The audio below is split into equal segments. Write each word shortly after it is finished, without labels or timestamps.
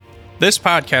This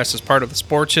podcast is part of the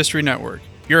Sports History Network,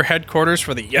 your headquarters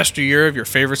for the yesteryear of your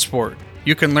favorite sport.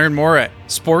 You can learn more at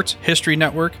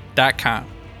sportshistorynetwork.com.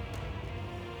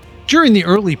 During the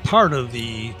early part of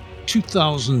the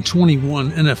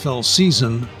 2021 NFL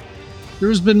season, there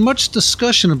has been much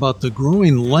discussion about the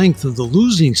growing length of the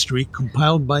losing streak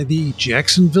compiled by the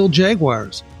Jacksonville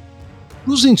Jaguars.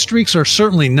 Losing streaks are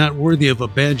certainly not worthy of a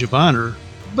badge of honor,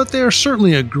 but they are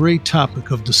certainly a great topic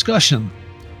of discussion.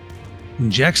 When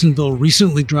Jacksonville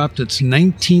recently dropped its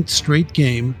 19th straight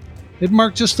game, it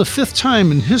marked just the 5th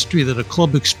time in history that a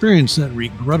club experienced that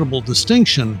regrettable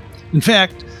distinction. In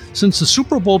fact, since the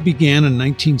Super Bowl began in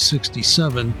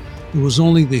 1967, it was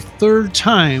only the 3rd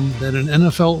time that an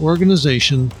NFL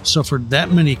organization suffered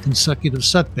that many consecutive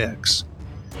setbacks.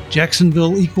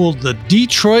 Jacksonville equaled the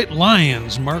Detroit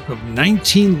Lions' mark of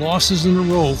 19 losses in a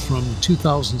row from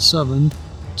 2007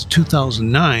 to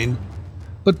 2009,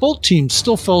 but both teams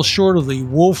still fell short of the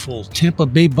woeful Tampa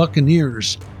Bay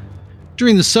Buccaneers.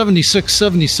 During the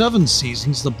 76-77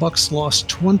 seasons, the Bucs lost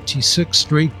 26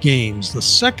 straight games, the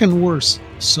second worst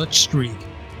such streak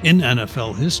in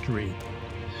NFL history.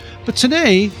 But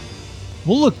today,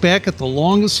 we'll look back at the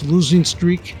longest losing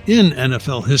streak in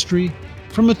NFL history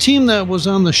from a team that was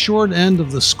on the short end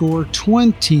of the score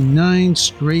 29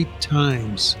 straight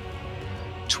times.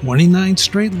 29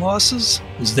 straight losses?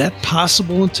 Is that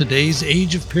possible in today's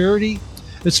age of parity?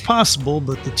 It's possible,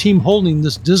 but the team holding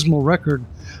this dismal record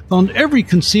found every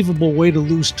conceivable way to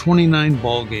lose 29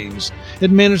 ball games.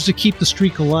 It managed to keep the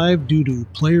streak alive due to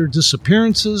player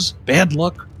disappearances, bad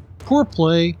luck, poor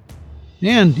play,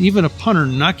 and even a punter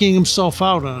knocking himself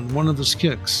out on one of his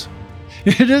kicks.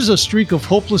 It is a streak of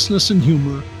hopelessness and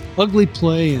humor, ugly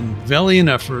play, and valiant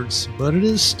efforts, but it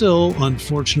is still,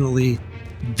 unfortunately,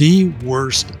 the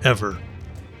worst ever.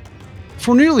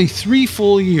 For nearly 3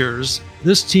 full years,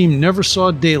 this team never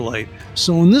saw daylight,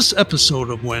 so in this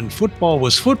episode of When Football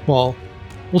Was Football,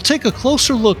 we'll take a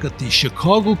closer look at the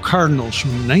Chicago Cardinals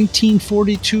from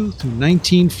 1942 through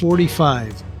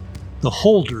 1945, the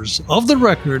holders of the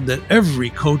record that every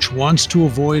coach wants to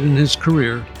avoid in his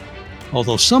career,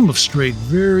 although some have strayed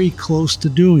very close to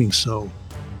doing so.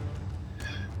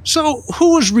 So,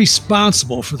 who was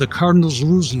responsible for the Cardinals'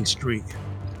 losing streak?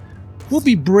 We'll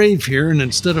be brave here, and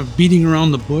instead of beating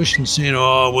around the bush and saying,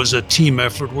 oh, it was a team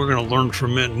effort, we're going to learn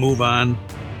from it and move on,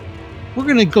 we're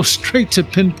going to go straight to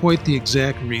pinpoint the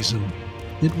exact reason.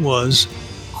 It was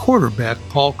quarterback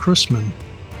Paul Christman.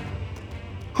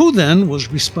 Who then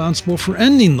was responsible for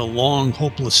ending the long,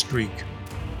 hopeless streak?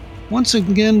 Once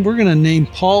again, we're going to name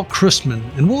Paul Christman,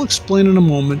 and we'll explain in a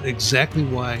moment exactly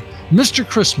why Mr.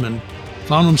 Christman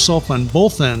found himself on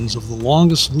both ends of the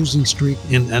longest losing streak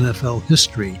in NFL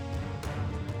history.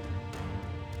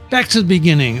 Back to the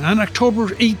beginning. On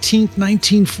October 18,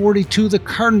 1942, the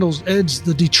Cardinals edged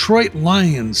the Detroit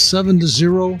Lions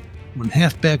 7-0 when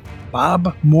halfback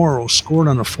Bob Morrow scored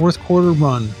on a fourth-quarter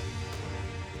run.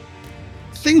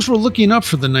 Things were looking up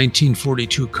for the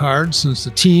 1942 Cards since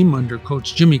the team, under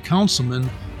coach Jimmy Councilman,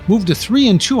 moved to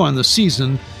 3-2 on the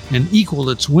season and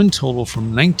equaled its win total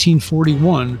from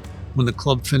 1941 when the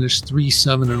club finished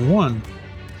 3-7-1.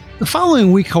 The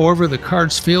following week, however, the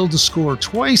Cards failed to score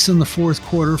twice in the fourth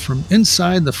quarter from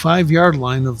inside the 5-yard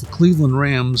line of the Cleveland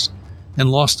Rams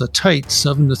and lost a tight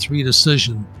 7-3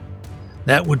 decision.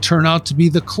 That would turn out to be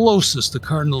the closest the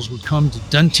Cardinals would come to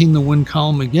denting the win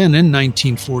column again in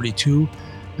 1942,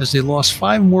 as they lost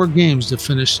 5 more games to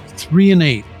finish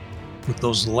 3-8, with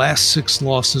those last 6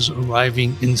 losses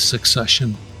arriving in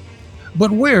succession. But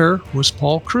where was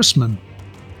Paul Christman?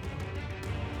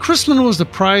 Christman was the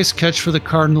prize catch for the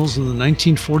Cardinals in the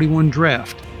 1941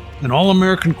 draft, an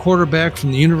All-American quarterback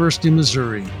from the University of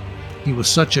Missouri. He was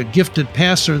such a gifted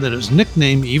passer that his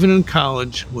nickname, even in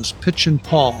college, was Pitchin'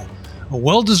 Paul, a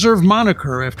well-deserved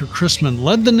moniker after Christman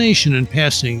led the nation in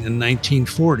passing in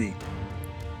 1940.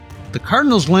 The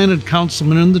Cardinals landed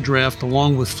Councilman in the draft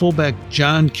along with fullback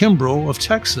John Kimbrough of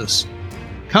Texas.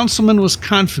 Councilman was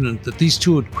confident that these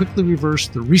two would quickly reverse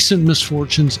the recent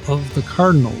misfortunes of the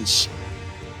Cardinals.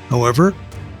 However,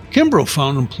 Kimbrough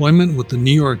found employment with the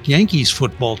New York Yankees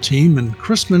football team, and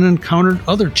Christman encountered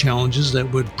other challenges that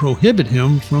would prohibit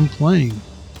him from playing.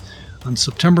 On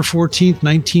September 14,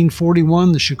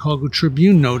 1941, the Chicago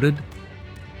Tribune noted,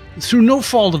 "Through no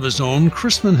fault of his own,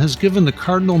 Christman has given the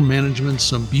Cardinal management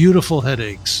some beautiful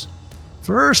headaches.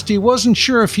 First, he wasn't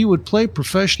sure if he would play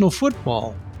professional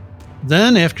football.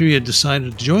 Then, after he had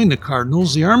decided to join the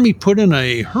Cardinals, the Army put in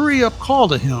a hurry-up call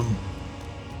to him.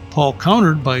 Paul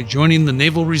countered by joining the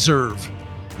Naval Reserve,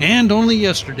 and only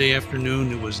yesterday afternoon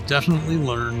it was definitely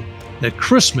learned that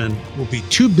Christman will be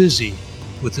too busy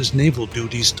with his naval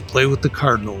duties to play with the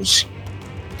Cardinals."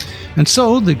 And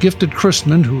so the gifted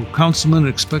Christman, who Councilman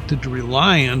expected to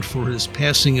rely on for his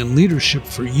passing and leadership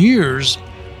for years,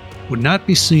 would not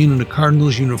be seen in a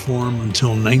Cardinals uniform until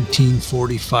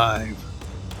 1945.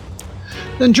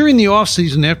 Then during the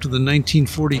offseason after the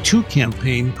 1942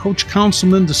 campaign, Coach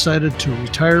Councilman decided to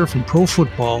retire from pro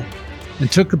football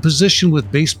and took a position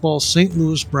with baseball's St.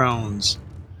 Louis Browns.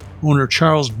 Owner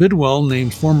Charles Bidwell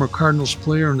named former Cardinals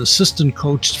player and assistant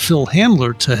coach Phil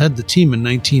Handler to head the team in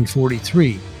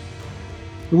 1943.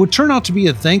 It would turn out to be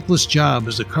a thankless job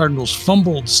as the Cardinals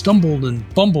fumbled, stumbled, and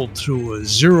bumbled through a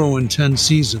 0-10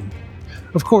 season.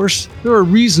 Of course, there are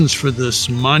reasons for this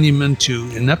monument to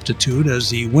ineptitude, as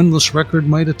the winless record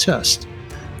might attest.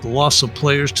 The loss of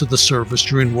players to the service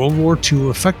during World War II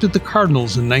affected the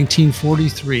Cardinals in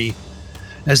 1943,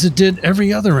 as it did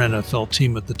every other NFL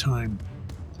team at the time.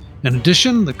 In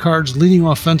addition, the Cards' leading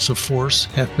offensive force,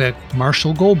 halfback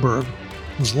Marshall Goldberg,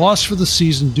 was lost for the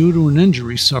season due to an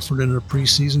injury suffered in a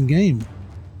preseason game.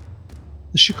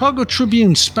 The Chicago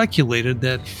Tribune speculated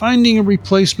that finding a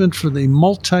replacement for the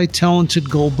multi-talented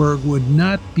Goldberg would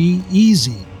not be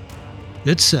easy.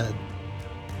 It said,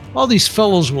 "All these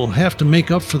fellows will have to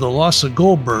make up for the loss of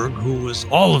Goldberg, who was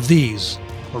all of these: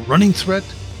 a running threat,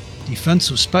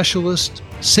 defensive specialist,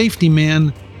 safety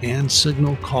man, and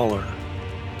signal caller."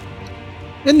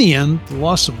 In the end, the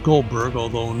loss of Goldberg,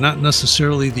 although not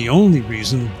necessarily the only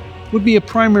reason, would be a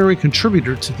primary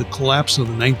contributor to the collapse of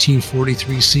the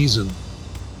 1943 season.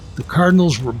 The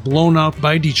Cardinals were blown out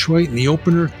by Detroit in the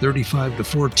opener,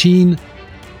 35-14,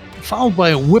 followed by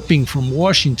a whipping from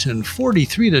Washington,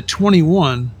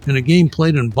 43-21, in a game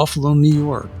played in Buffalo, New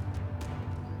York.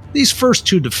 These first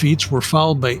two defeats were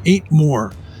followed by 8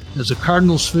 more, as the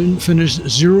Cardinals finished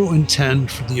 0-10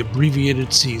 for the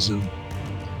abbreviated season.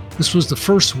 This was the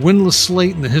first winless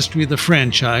slate in the history of the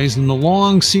franchise, and the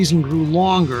long season grew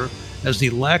longer as the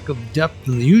lack of depth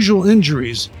and the usual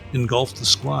injuries engulfed the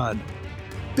squad.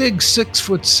 Big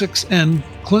 6'6" end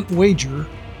Clint Wager,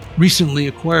 recently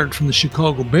acquired from the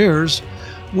Chicago Bears,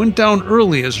 went down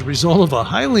early as a result of a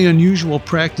highly unusual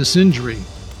practice injury.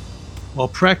 While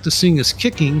practicing his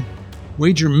kicking,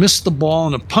 Wager missed the ball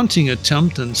in a punting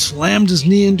attempt and slammed his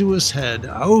knee into his head.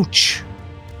 Ouch!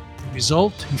 The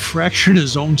result, he fractured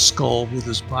his own skull with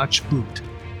his botched boot.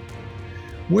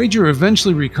 Wager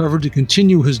eventually recovered to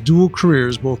continue his dual career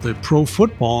as both a pro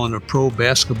football and a pro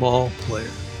basketball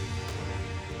player.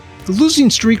 The losing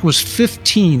streak was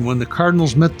 15 when the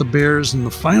Cardinals met the Bears in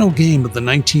the final game of the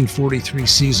 1943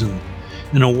 season.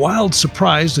 In a wild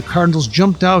surprise, the Cardinals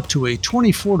jumped out to a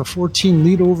 24-14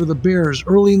 lead over the Bears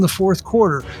early in the fourth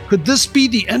quarter. Could this be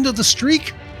the end of the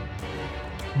streak?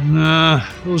 Nah,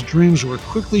 those dreams were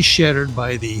quickly shattered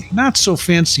by the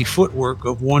not-so-fancy footwork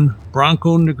of one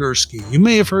Bronco Nagurski. You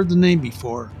may have heard the name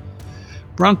before.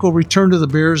 Bronco returned to the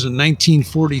Bears in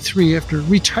 1943 after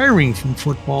retiring from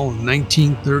football in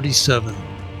 1937.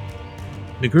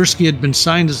 Nagurski had been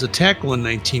signed as a tackle in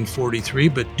 1943,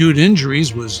 but due to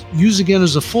injuries was used again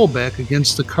as a fullback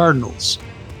against the Cardinals.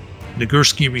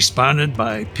 Nagurski responded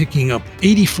by picking up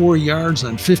 84 yards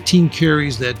on 15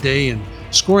 carries that day and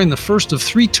scoring the first of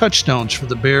 3 touchdowns for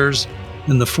the Bears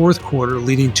in the fourth quarter,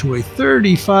 leading to a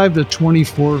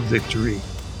 35-24 victory,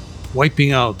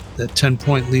 wiping out that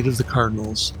 10-point lead of the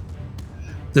Cardinals.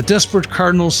 The desperate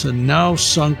Cardinals had now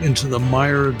sunk into the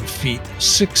mire of defeat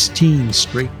 16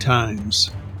 straight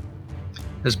times.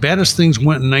 As bad as things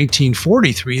went in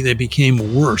 1943, they became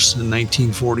worse in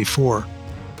 1944.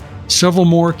 Several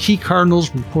more key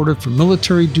Cardinals reported for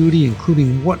military duty,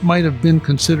 including what might have been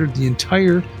considered the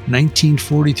entire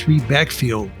 1943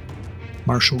 backfield: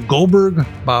 Marshall Goldberg,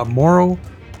 Bob Morrow,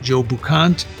 Joe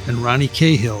Bucant, and Ronnie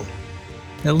Cahill.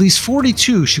 At least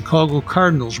 42 Chicago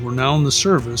Cardinals were now in the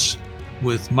service,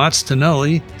 with Mats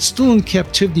Tonelli still in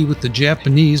captivity with the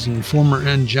Japanese and former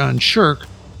end John Shirk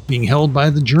being held by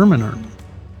the German army.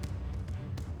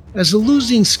 As the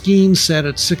losing scheme sat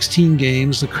at 16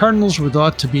 games, the Cardinals were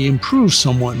thought to be improved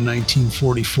somewhat in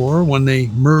 1944 when they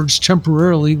merged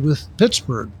temporarily with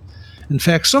Pittsburgh. In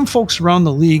fact, some folks around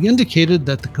the league indicated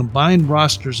that the combined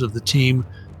rosters of the team,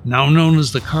 now known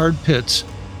as the Card Pits,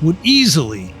 would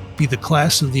easily be the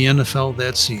class of the NFL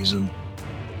that season.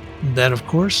 That, of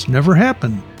course, never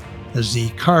happened, as the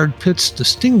Card Pits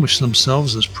distinguished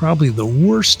themselves as probably the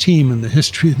worst team in the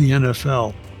history of the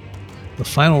NFL. The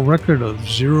final record of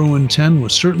 0-10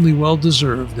 was certainly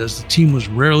well-deserved, as the team was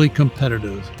rarely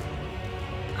competitive.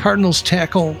 Cardinals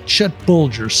tackle Chet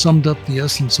Bulger summed up the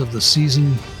essence of the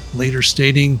season, later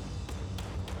stating,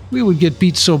 "We would get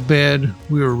beat so bad,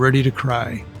 we were ready to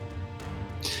cry."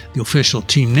 The official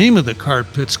team name of the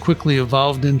Card Pits quickly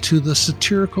evolved into the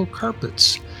Satirical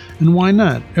Carpets, And why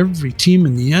not? Every team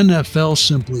in the NFL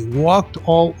simply walked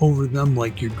all over them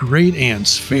like your great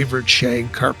aunt's favorite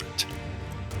shag carpet.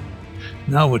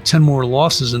 Now with 10 more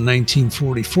losses in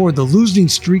 1944, the losing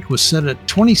streak was set at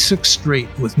 26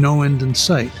 straight with no end in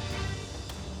sight.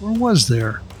 Or was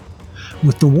there?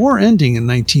 With the war ending in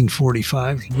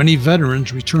 1945, many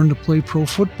veterans returned to play pro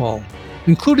football,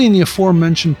 including the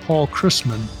aforementioned Paul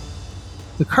Christman.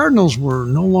 The Cardinals were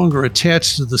no longer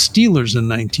attached to the Steelers in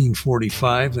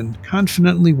 1945 and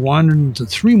confidently wandered into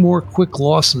 3 more quick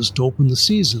losses to open the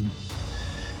season.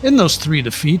 In those 3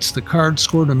 defeats, the Cards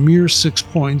scored a mere 6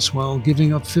 points while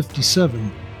giving up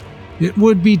 57. It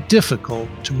would be difficult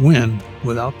to win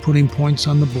without putting points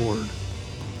on the board.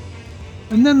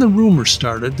 And then the rumor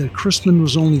started that Christman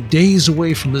was only days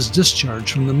away from his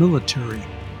discharge from the military.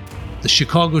 The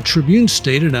Chicago Tribune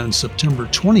stated on September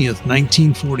 20th,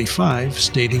 1945,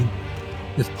 stating,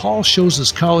 "If Paul shows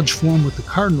his college form with the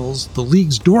Cardinals, the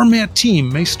league's doormat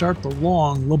team may start the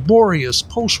long, laborious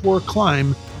post-war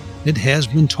climb it has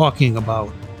been talking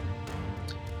about."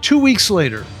 2 weeks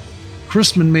later,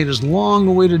 Christman made his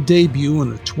long-awaited debut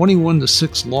in a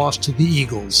 21-6 loss to the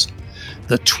Eagles,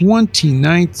 the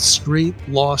 29th straight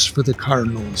loss for the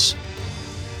Cardinals.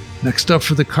 Next up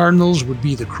for the Cardinals would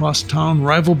be the crosstown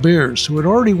rival Bears, who had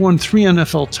already won 3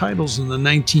 NFL titles in the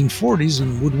 1940s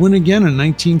and would win again in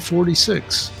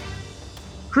 1946.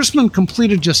 Christman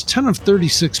completed just 10 of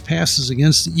 36 passes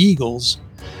against the Eagles,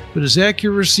 but his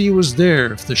accuracy was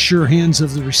there if the sure hands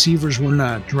of the receivers were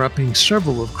not, dropping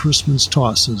several of Christman's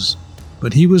tosses.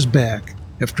 But he was back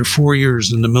after 4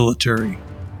 years in the military.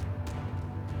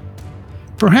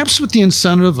 Perhaps with the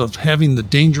incentive of having the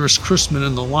dangerous Christman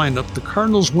in the lineup, the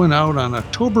Cardinals went out on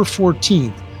October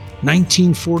 14,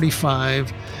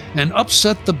 1945, and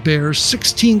upset the Bears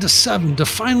 16-7 to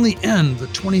finally end the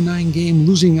 29-game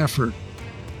losing effort.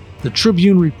 The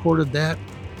Tribune reported that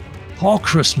Paul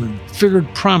Christman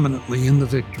figured prominently in the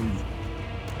victory.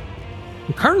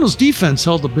 The Cardinals' defense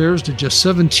held the Bears to just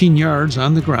 17 yards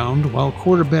on the ground, while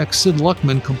quarterback Sid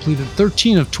Luckman completed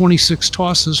 13 of 26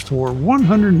 tosses for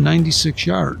 196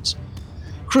 yards.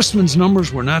 Christman's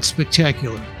numbers were not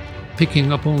spectacular,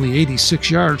 picking up only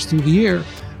 86 yards through the air,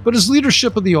 but his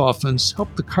leadership of the offense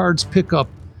helped the Cards pick up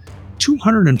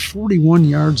 241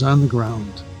 yards on the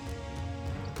ground.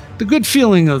 The good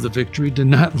feeling of the victory did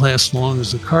not last long,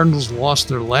 as the Cardinals lost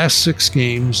their last 6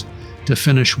 games to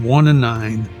finish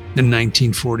 1-9 in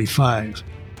 1945.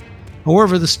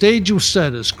 However, the stage was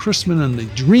set as Christman and the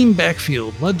Dream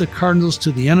backfield led the Cardinals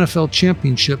to the NFL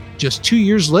championship just 2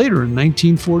 years later in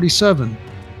 1947.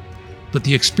 But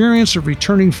the experience of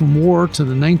returning from war to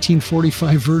the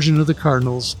 1945 version of the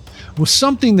Cardinals was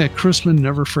something that Christman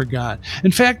never forgot.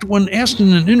 In fact, when asked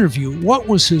in an interview what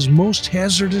was his most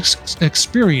hazardous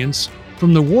experience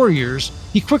from the war years,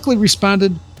 he quickly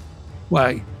responded,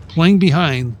 "Why, playing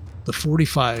behind the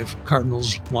 45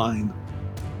 Cardinals line."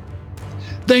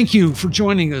 Thank you for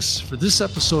joining us for this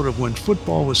episode of When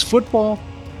Football Was Football.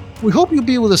 We hope you'll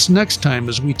be with us next time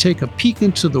as we take a peek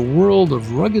into the world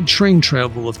of rugged train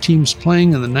travel of teams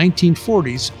playing in the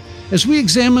 1940s as we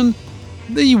examine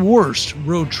the worst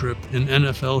road trip in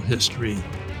NFL history.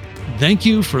 Thank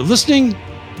you for listening.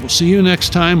 We'll see you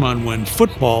next time on When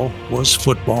Football Was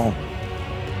Football.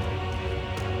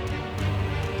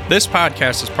 This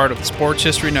podcast is part of the Sports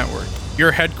History Network,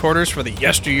 your headquarters for the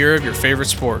yesteryear of your favorite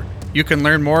sport. You can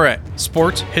learn more at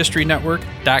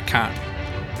sportshistorynetwork.com.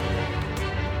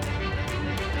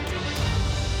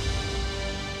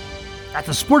 At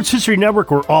the Sports History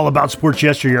Network, we're all about sports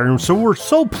yesteryear, and so we're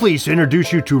so pleased to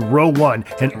introduce you to Row One,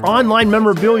 an online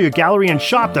memorabilia gallery and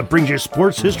shop that brings your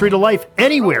sports history to life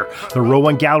anywhere. The Row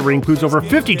One gallery includes over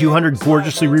 5,200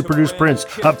 gorgeously reproduced prints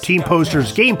of team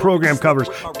posters, game program covers,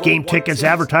 game tickets,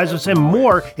 advertisements, and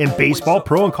more in baseball,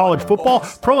 pro and college football,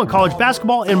 pro and college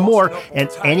basketball, and more. And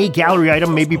any gallery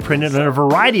item may be printed in a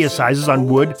variety of sizes on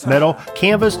wood, metal,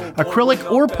 canvas, acrylic,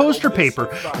 or poster paper.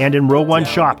 And in Row One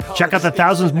shop, check out the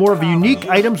thousands more of unique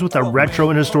items with the retro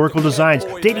and historical designs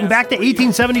dating back to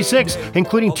 1876,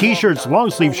 including t-shirts,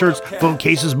 long-sleeve shirts, phone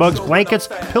cases, mugs, blankets,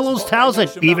 pillows, towels, and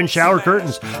even shower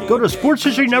curtains. Go to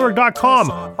sportshistorynetwork.com,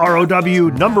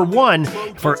 ROW1,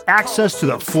 for access to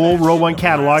the full Row One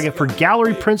catalog and for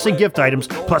gallery prints and gift items,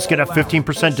 plus get a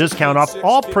 15% discount off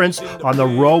all prints on the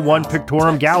Row One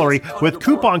Pictorum Gallery with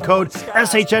coupon code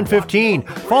SHN15.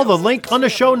 Follow the link on the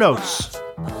show notes.